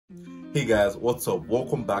Hey guys, what's up?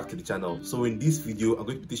 Welcome back to the channel. So in this video, I'm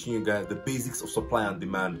going to be teaching you guys the basics of supply and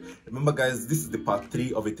demand. Remember guys, this is the part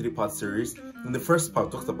 3 of a 3-part series. In the first part,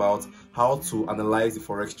 we talked about how to analyze the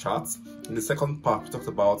Forex charts. In the second part, we talked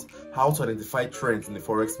about how to identify trends in the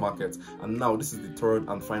Forex market. And now this is the third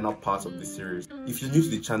and final part of this series. If you're new to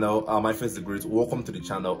the channel, my face is great. Welcome to the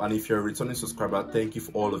channel. And if you're a returning subscriber, thank you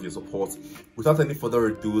for all of your support. Without any further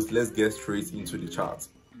ado, let's get straight into the chart.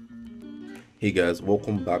 Hey guys,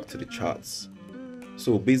 welcome back to the charts.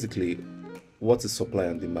 So basically, what is supply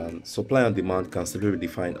and demand? Supply and demand can simply be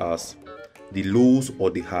defined as the lows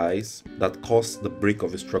or the highs that cause the break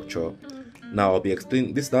of a structure. Now I'll be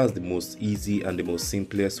explaining this. That's the most easy and the most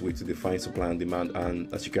simplest way to define supply and demand,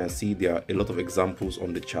 and as you can see, there are a lot of examples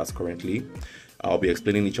on the charts currently. I'll be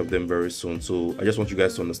explaining each of them very soon. So I just want you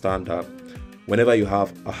guys to understand that whenever you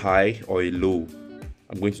have a high or a low,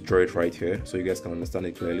 I'm going to draw it right here so you guys can understand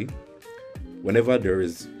it clearly. Whenever there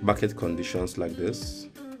is market conditions like this,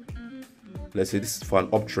 let's say this is for an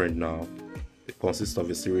uptrend now, it consists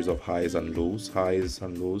of a series of highs and lows,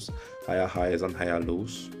 higher highs and higher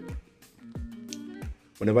lows.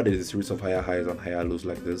 Whenever there is a series of higher highs and higher lows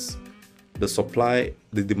like this, the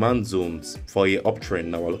demand zones for a uptrend,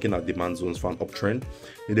 now we're looking at demand zones for an uptrend.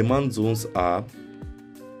 The demand zones are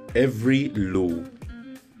every low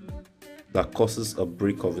that causes a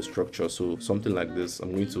break of a structure. So something like this,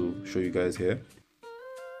 I'm going to show you guys here.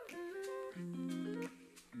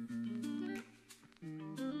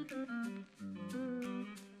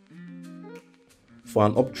 For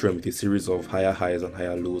an uptrend with a series of higher highs and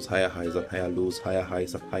higher lows, higher highs and higher lows, higher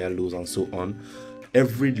highs and higher lows, and so on,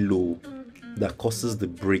 every low that causes the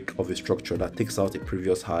break of a structure that takes out a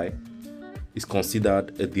previous high is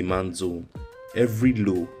considered a demand zone. Every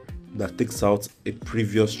low that takes out a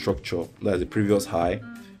previous structure, that is a previous high,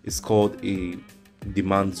 is called a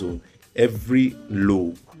demand zone. Every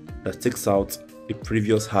low that takes out a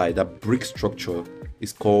previous high, that breaks structure,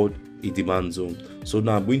 is called a demand zone. So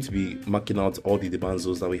now I'm going to be marking out all the demand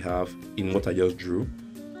zones that we have in what I just drew.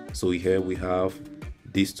 So here we have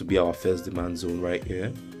this to be our first demand zone right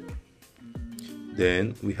here.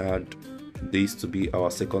 Then we had this to be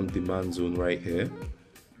our second demand zone right here,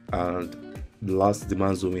 and the last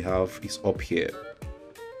demand zone we have is up here.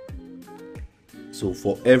 So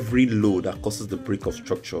for every low that causes the break of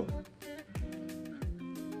structure,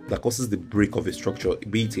 that causes the break of a structure,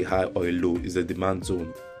 be it a high or a low, is a demand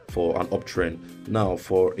zone for an uptrend. Now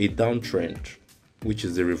for a downtrend, which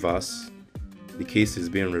is the reverse, the case is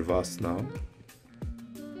being reversed now.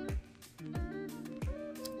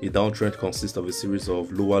 A downtrend consists of a series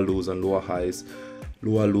of lower lows and lower highs,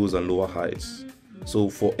 lower lows and lower highs. So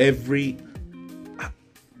for every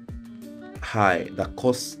high that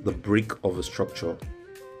causes the break of a structure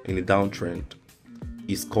in a downtrend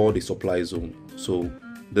is called a supply zone. So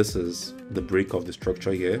this is the break of the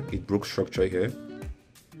structure here. It broke structure here.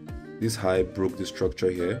 This high broke the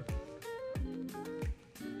structure here.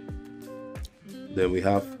 Then we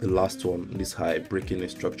have the last one, this high breaking a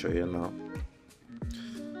structure here now.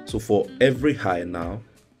 So for every high now,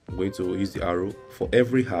 I'm going to use the arrow. For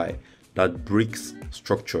every high that breaks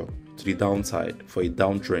structure to the downside for a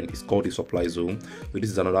downtrend is called a supply zone. So this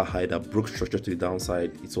is another high that broke structure to the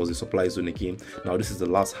downside. It was a supply zone again. Now this is the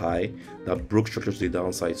last high that broke structure to the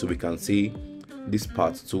downside. So we can see this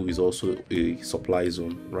part 2 is also a supply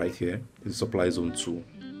zone right here. It's supply zone 2.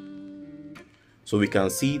 So we can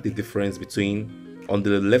see the difference between on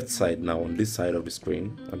the left side now, on this side of the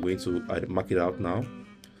screen. I'm going to mark it out now.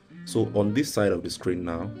 So on this side of the screen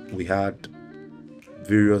now, we had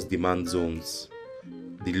various demand zones.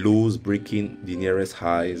 The lows breaking the nearest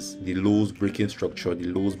highs, the lows breaking structure, the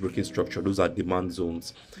lows breaking structure, those are demand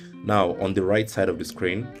zones. Now on the right side of the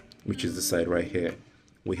screen, which is the side right here,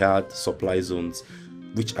 we had supply zones,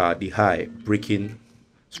 which are the high breaking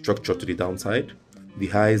structure to the downside. The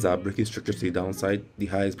highs are breaking structure to the downside, the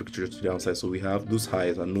highs breaking structure to the downside. So we have those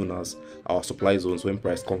highs are known as our supply zones when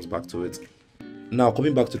price comes back to it. Now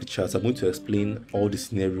coming back to the charts, I'm going to explain all the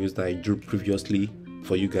scenarios that I drew previously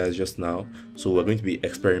for you guys just now. So we're going to be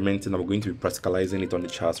experimenting and we're going to be practicalizing it on the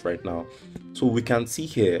charts right now. So we can see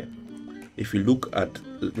here, if you look at,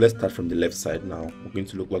 let's start from the left side now.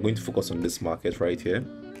 We're going to focus on this market right here.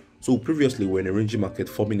 So previously we're in a ranging market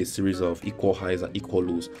forming a series of equal highs and equal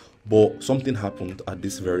lows, but something happened at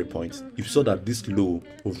this very point. You saw that this low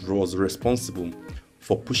was responsible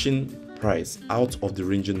for pushing price out of the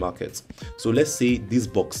ranging market. So let's say this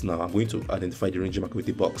box now, I'm going to identify the ranging market with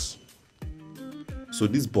the box. So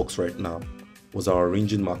this box right now was our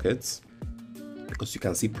ranging market, because you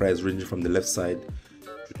can see price ranging from the left side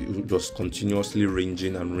just continuously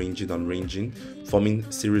ranging and ranging, forming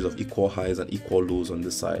series of equal highs and equal lows on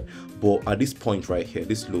this side. But at this point right here,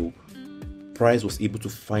 this low, price was able to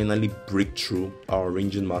finally break through our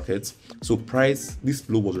ranging markets. So this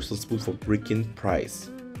low was responsible for breaking price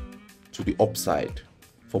to the upside,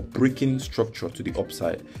 for breaking structure to the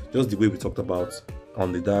upside, just the way we talked about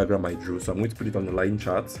on the diagram I drew. So I'm going to put it on the line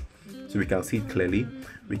chart so we can see it clearly.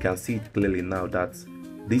 We can see it clearly now that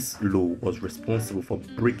this low was responsible for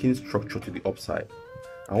breaking structure to the upside.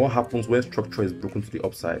 And what happens when structure is broken to the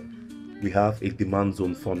upside? We have a demand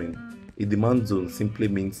zone forming. A demand zone simply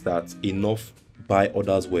means that enough buy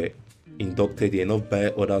orders were inducted here, enough buy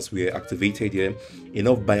orders were activated here,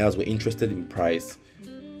 enough buyers were interested in price.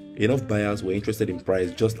 Enough buyers were interested in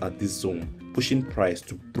price just at this zone, pushing price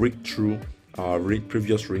to break through our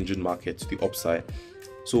previous ranging market to the upside.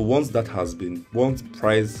 So once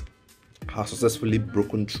price has successfully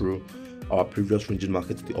broken through our previous ranging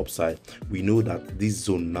market to the upside, we know that this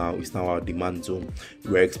zone now is now our demand zone.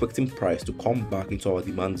 We're expecting price to come back into our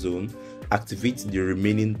demand zone, activate the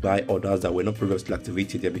remaining buy orders that were not previously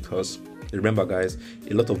activated here, because remember guys,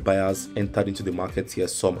 a lot of buyers entered into the market here.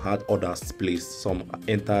 Some had orders placed, some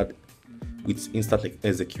entered with instant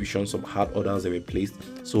execution, some had orders that were placed.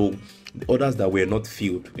 So the orders that were not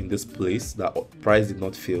filled in this place, that price did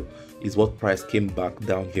not fill, is what price came back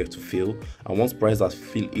down here to fill. And once price has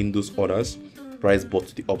filled in those orders, price bought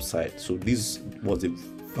to the upside. So this was a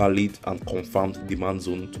valid and confirmed demand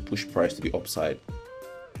zone to push price to the upside.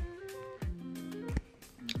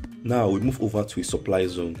 Now we move over to a supply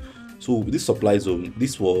zone. So this supply zone,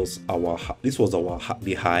 this was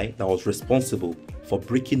the high that was responsible for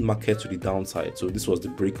breaking market to the downside. So this was the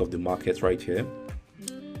break of the market right here.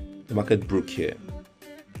 The market broke here.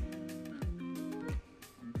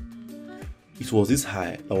 It was this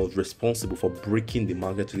high that was responsible for breaking the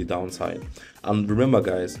market to the downside. And remember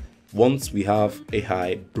guys, once we have a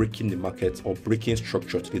high breaking the market or breaking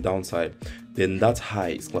structure to the downside, then that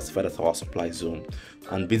high is classified as our supply zone.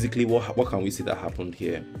 And basically what can we see that happened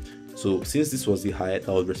here? So since this was the high that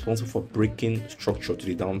was responsible for breaking structure to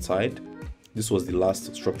the downside, this was the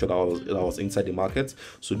last structure that was inside the market.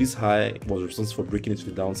 So this high was responsible for breaking it to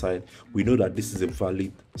the downside. We know that this is a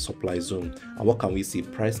valid supply zone. And what can we see?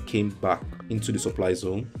 Price came back into the supply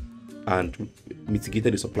zone and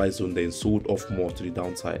mitigated the supply zone, then sold off more to the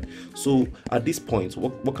downside. So at this point,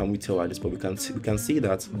 what can we tell at this point? We can see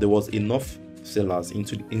that there was enough sellers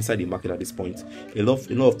inside the market at this point. A lot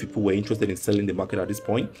of people were interested in selling the market at this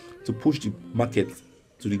point to push the market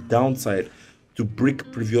to the downside, to break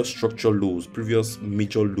previous structural lows, previous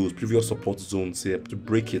major lows, previous support zones here, to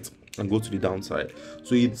break it and go to the downside.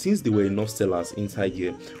 So since there were enough sellers inside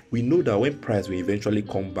here, we know that when price will eventually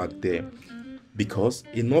come back there, because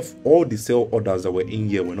all the sell orders that were in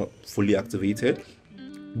here were not fully activated,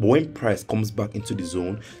 but when price comes back into the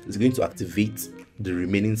zone, it's going to activate the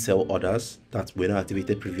remaining sell orders that were not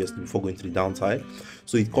activated previously before going to the downside.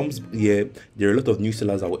 So it comes here, there are a lot of new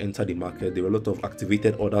sellers that will enter the market, there are a lot of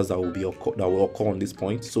activated orders that will occur on this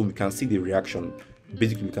point. So we can see the reaction.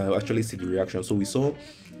 Basically we can actually see the reaction. So we saw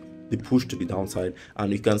the push to the downside,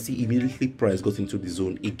 and you can see immediately price got into the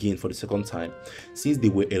zone again for the second time. Since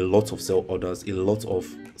there were a lot of sell orders, a lot of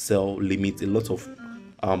sell limits, a lot of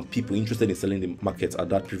people interested in selling the market at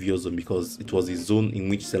that previous zone, because it was a zone in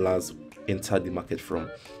which sellers entered the market from,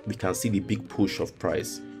 we can see the big push of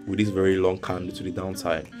price with this very long candle to the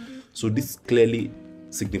downside. So this clearly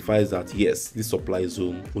signifies that yes, this supply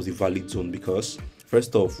zone was a valid zone, because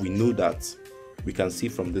first off, we know that we can see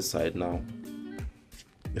from this side now,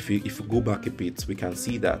 if we go back a bit, we can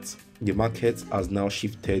see that the market has now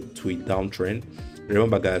shifted to a downtrend.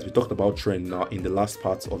 Remember guys, we talked about trend now in the last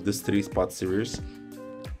part of this 3-part series.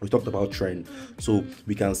 We talked about trend, so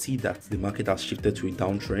we can see that the market has shifted to a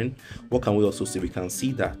downtrend. What can we also see? We can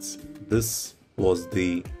see that this was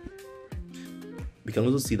the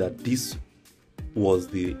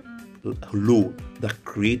low that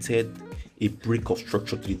created a break of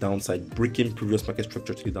structure to the downside, breaking previous market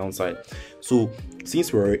structure to the downside. So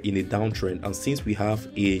since we're in a downtrend and since we have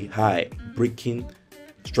a high breaking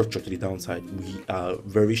structure to the downside, we are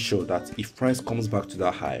very sure that if price comes back to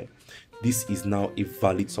that high, this is now a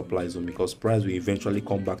valid supply zone, because price will eventually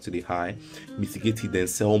come back to the high, mitigate it, then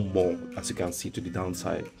sell more, as you can see, to the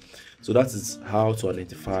downside. So that is how to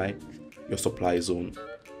identify your supply zone.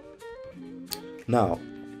 Now,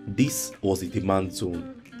 this was a demand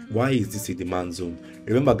zone. Why is this a demand zone?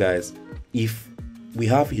 Remember guys, if we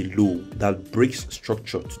have a low that breaks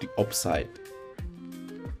structure to the upside,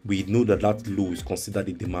 we know that that low is considered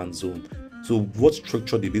a demand zone. So what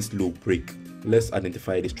structure did this low break? Let's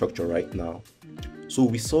identify the structure right now. So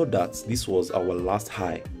we saw that this was our last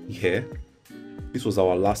high here. This was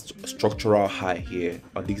our last structural high here,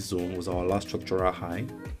 or this zone was our last structural high.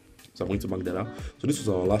 So I'm going to mark that out. So this was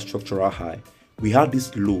our last structural high. We had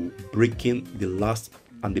this low breaking the last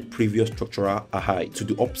and the previous structural high to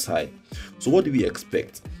the upside. So what do we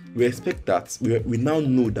expect? We expect that we now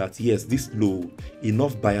know that yes, this low,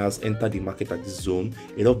 enough buyers entered the market at this zone,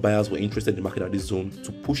 enough buyers were interested in the market at this zone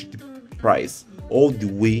to push the price all the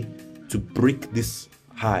way to break this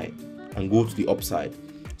high and go to the upside.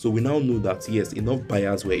 So we now know that yes, enough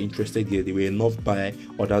buyers were interested here. There were enough buy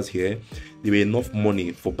orders here. There were enough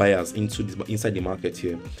money for buyers inside the market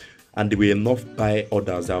here, and there were enough buy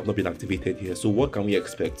orders that have not been activated here. So what can we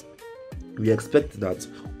expect? We expect that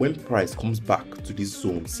when price comes back to this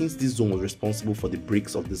zone, since this zone was responsible for the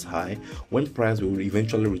breaks of this high, when price will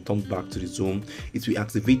eventually return back to the zone, it will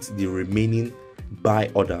activate the remaining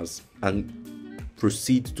buy orders and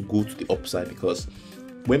proceed to go to the upside, because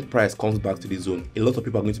when price comes back to the zone, a lot of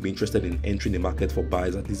people are going to be interested in entering the market for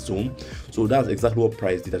buys at this zone. So that's exactly what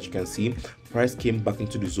price did. As you can see, price came back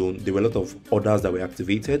into the zone. There were a lot of orders that were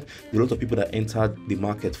activated. There were a lot of people that entered the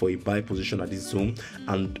market for a buy position at this zone,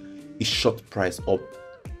 and it shot price up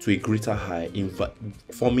to a greater high,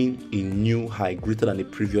 forming a new high greater than the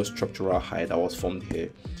previous structural high that was formed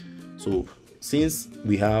here. So since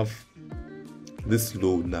we have this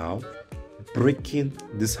low now breaking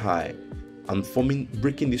this high and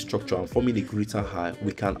breaking this structure and forming a greater high,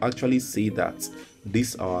 we can actually say that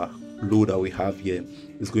this our low that we have here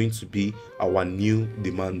is going to be our new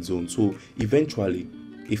demand zone. So eventually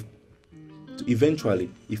if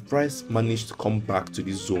price managed to come back to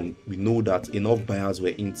this zone, we know that enough buyers were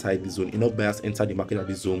inside the zone, enough buyers entered the market at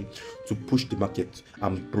this zone to push the market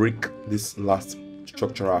and break this last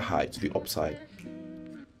structural high to the upside.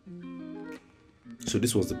 So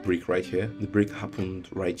this was the break right here. The break happened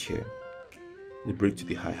right here. The break to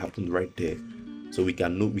the high happened right there. So we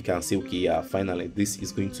can say, okay, yeah, finally this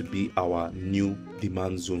is going to be our new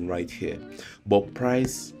demand zone right here. But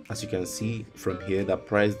price, as you can see from here, that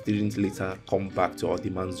price didn't later come back to our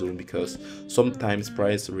demand zone, because sometimes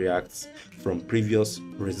price reacts from previous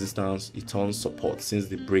resistance, it turns support since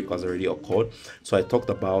the break has already occurred. So I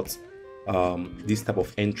talked about this type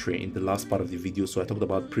of entry in the last part of the video. So I talked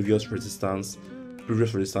about previous resistance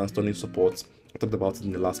turning support. I talked about it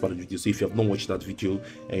in the last part of the video. So if you have not watched that video,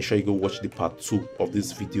 ensure you go watch the part 2 of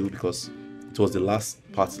this video, because it was the last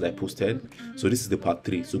part that I posted. So this is the part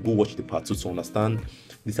 3. So go watch the part 2 to understand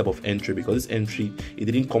this type of entry, because this entry, it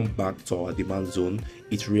didn't come back to our demand zone.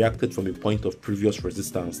 It reacted from a point of previous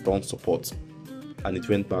resistance, turn support, and it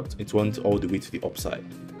went all the way to the upside.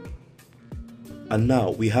 And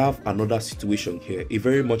now we have another situation here, a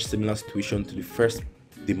very much similar situation to the first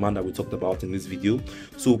demand that we talked about in this video.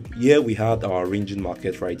 So here we had our ranging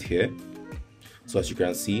market right here. So as you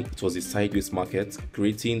can see, it was a sideways market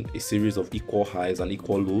creating a series of equal highs and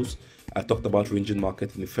equal lows. I talked about ranging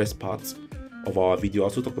market in the first part of our video. I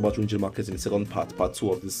also talked about ranging markets in the second part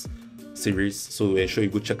 2 of this series. So ensure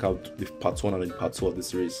you go check out the part 1 and then part 2 of the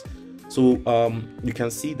series. So you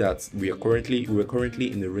can see that we were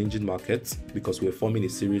currently in the ranging market, because we're forming a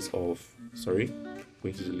series of,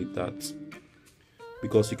 going to delete that,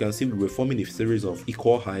 because you can see we're forming a series of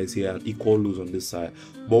equal highs here and equal lows on this side.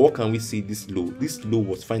 But what can we see? This low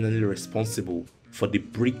was finally responsible for the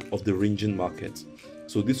break of the ranging market.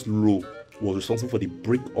 So this low was responsible for the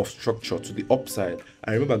break of structure to the upside.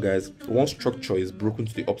 And remember guys, once structure is broken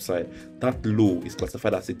to the upside, that low is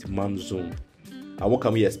classified as a demand zone. And what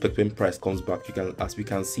can we expect when price comes back? As we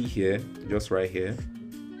can see here, just right here,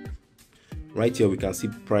 we can see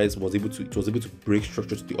price was able to break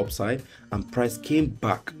structure to the upside, and price came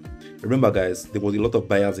back. Remember guys, there was a lot of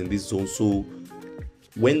buyers in this zone. So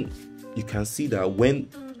when you can see that when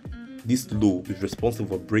this low is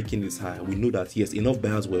responsible for breaking this high, we know that yes, enough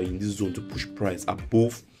buyers were in this zone to push price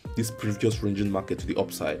above this previous ranging market to the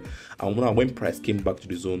upside. And when price came back to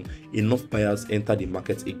the zone, enough buyers entered the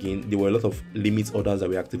market again. There were a lot of limit orders that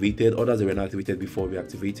were activated, orders that were not activated before we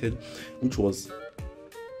activated,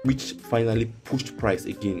 which finally pushed price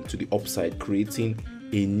again to the upside, creating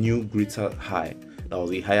a new greater high. That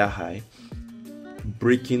was a higher high,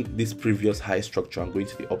 breaking this previous high structure and going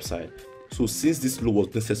to the upside. So since this low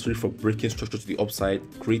was necessary for breaking structure to the upside,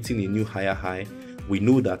 creating a new higher high, we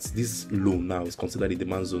know that this low now is considered a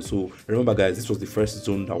demand zone. So remember guys, this was the first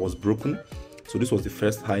zone that was broken. So this was the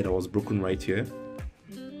first high that was broken right here.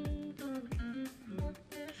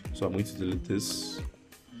 So I'm going to delete this.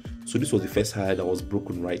 So this was the first high that was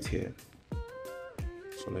broken right here.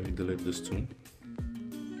 So let me delete this too.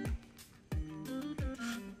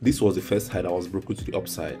 This was the first high that was broken to the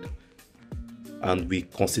upside. and we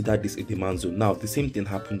consider this a demand zone. Now the same thing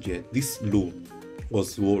happened here. This low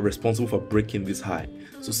was responsible for breaking this high.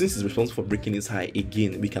 So since it's responsible for breaking this high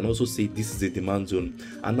again, we can also say this is a demand zone.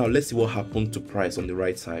 And now let's see what happened to price on the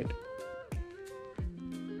right side.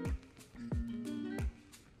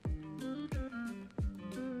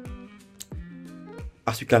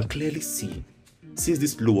 As you can clearly see, since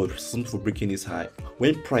this low was responsible for breaking this high,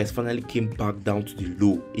 when price finally came back down to the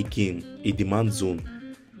low again, a demand zone,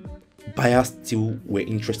 buyers still were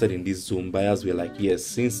interested in this zone. Buyers were like, yes,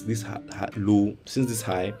 since this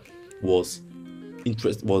high was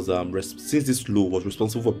since this low was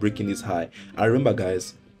responsible for breaking this high. I remember,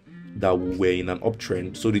 guys, that we were in an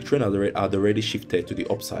uptrend, so the trend had already shifted to the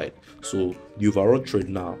upside. So the overall trend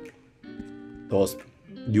now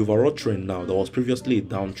that was previously a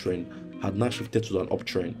downtrend had now shifted to an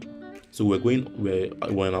uptrend. So we're in an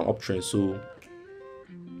uptrend. So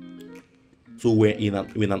we're in an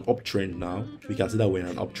uptrend now. We can see that we're in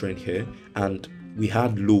an uptrend here, and we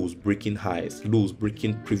had lows breaking highs, lows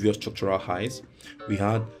breaking previous structural highs. We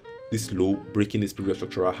had this low breaking this previous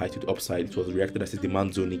structural high to the upside. It was reacted as a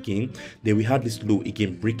demand zone again. Then we had this low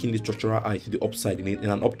again breaking the structural high to the upside in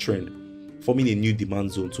an uptrend, forming a new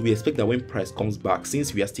demand zone. So we expect that when price comes back,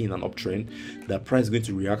 since we are still in an uptrend, that price is going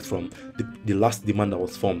to react from the last demand that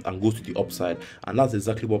was formed and go to the upside. And that's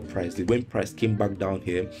exactly what price did. When price came back down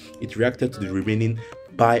here, it reacted to the remaining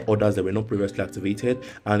buy orders that were not previously activated,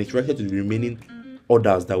 and it reacted to the remaining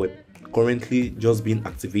orders that were currently just being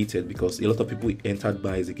activated, because a lot of people entered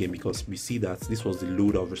buys again, because we see that this was the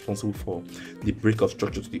low that was responsible for the break of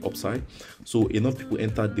structure to the upside. So enough people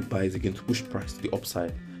entered the buys again to push price to the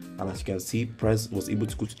upside, and as you can see, price was able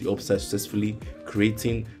to go to the upside successfully,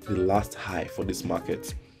 creating the last high for this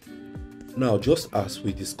market. Now, just as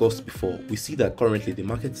we discussed before, we see that currently the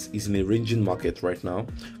market is in a ranging market right now.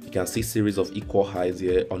 We can see series of equal highs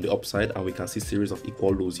here on the upside, and we can see series of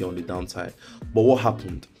equal lows here on the downside. But what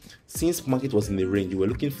happened? Since market was in the range, you were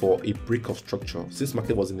looking for a break of structure. Since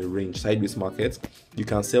market was in the range, sideways market, you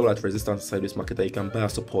can sell at resistance sideways market, and you can buy a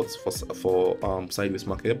support for sideways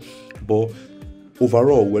market. But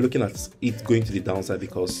overall, we're looking at it going to the downside,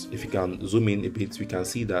 because if you can zoom in a bit, we can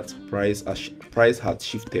see that price had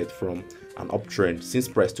shifted from an uptrend. Since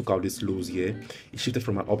price took out these lows here, it shifted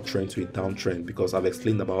from an uptrend to a downtrend, because I've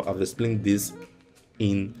explained this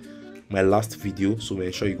in my last video, so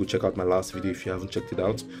make sure you go check out my last video if you haven't checked it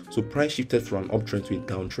out. So price shifted from an uptrend to a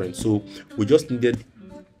downtrend, so we just needed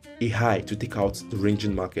a high to take out the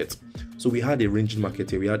ranging market. So we had a ranging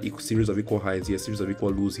market here, we had a series of equal highs here, series of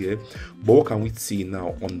equal lows here. But what can we see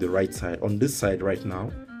now on the right side? On this side right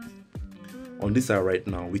now,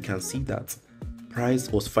 we can see that price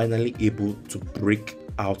was finally able to break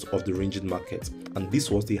out of the ranging market, and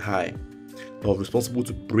this was the high that was responsible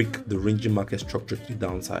to break the ranging market structure to the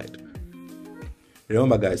downside.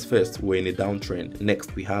 Remember, guys, first we're in a downtrend,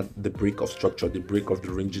 next we had the break of structure, the break of the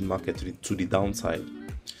ranging market to the downside.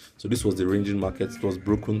 So this was the ranging market, it was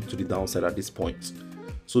broken to the downside at this point.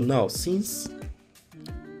 So now, since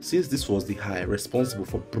this was the high responsible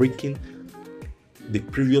for breaking the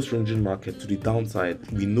previous ranging market to the downside,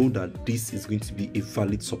 we know that this is going to be a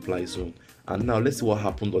valid supply zone. And now let's see what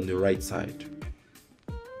happened on the right side.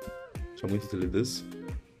 So I'm going to delete this.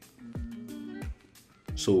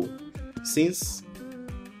 So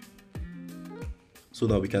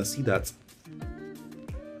now we can see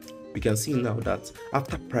now that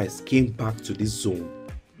after price came back to this zone,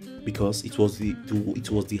 because it was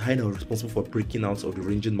the high that was responsible for breaking out of the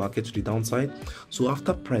ranging market to the downside. So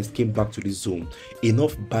after price came back to this zone,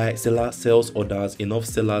 enough sales orders, enough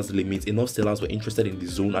sellers limits, enough sellers were interested in the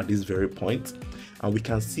zone at this very point, and we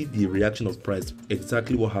can see the reaction of price,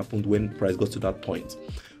 exactly what happened when price got to that point.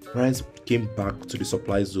 Price came back to the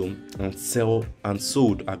supply zone and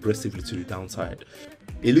sold aggressively to the downside.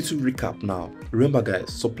 A little recap now. Remember,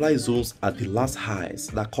 guys, supply zones are the last highs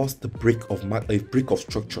that cause the break of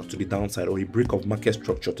structure to the downside, or a break of market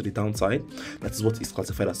structure to the downside. That is what is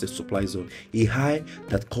classified as a supply zone. A high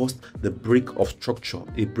that caused the break of structure,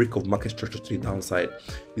 a break of market structure to the downside,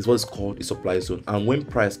 is what is called a supply zone. And when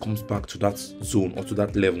price comes back to that zone or to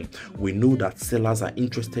that level, we know that sellers are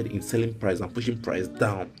interested in selling price and pushing price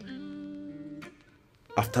down.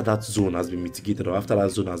 After that zone has been mitigated, or after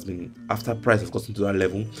price has gotten to that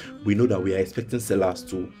level, we know that we are expecting sellers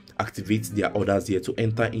to activate their orders here, to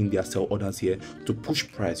enter in their sell orders here, to push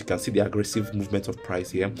price. You can see the aggressive movement of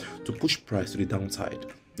price here, to push price to the downside.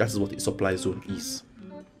 That is what a supply zone is.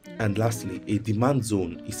 And lastly, a demand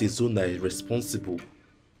zone is a zone that is responsible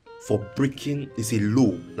for breaking, is a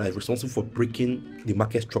low that is responsible for breaking the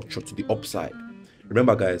market structure to the upside.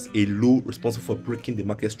 Remember guys, a low responsible for breaking the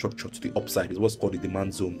market structure to the upside is what's called the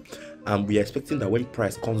demand zone, and we are expecting that when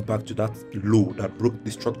price comes back to that low that broke the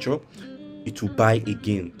structure, it will buy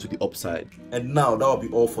again to the upside. And now that will be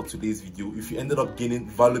all for today's video. If you ended up gaining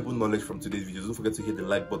valuable knowledge from today's video, don't forget to hit the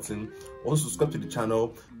like button, also subscribe to the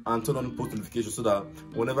channel and turn on post notifications so that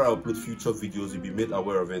whenever I upload future videos, you'll be made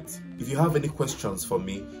aware of it. If you have any questions for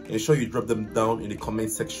me, ensure you drop them down in the comment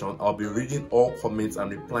section. I'll be reading all comments and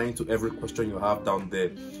replying to every question you have down there.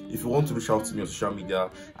 If you want to reach out to me on social media,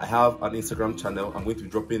 I have an Instagram channel. I'm going to be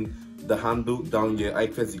dropping the handle down here,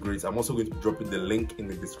 iClassTheGreat. I'm also going to be dropping the link in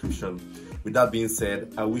the description. With that being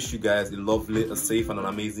said, I wish you guys a lovely, a safe and an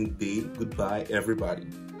amazing day. Goodbye everybody.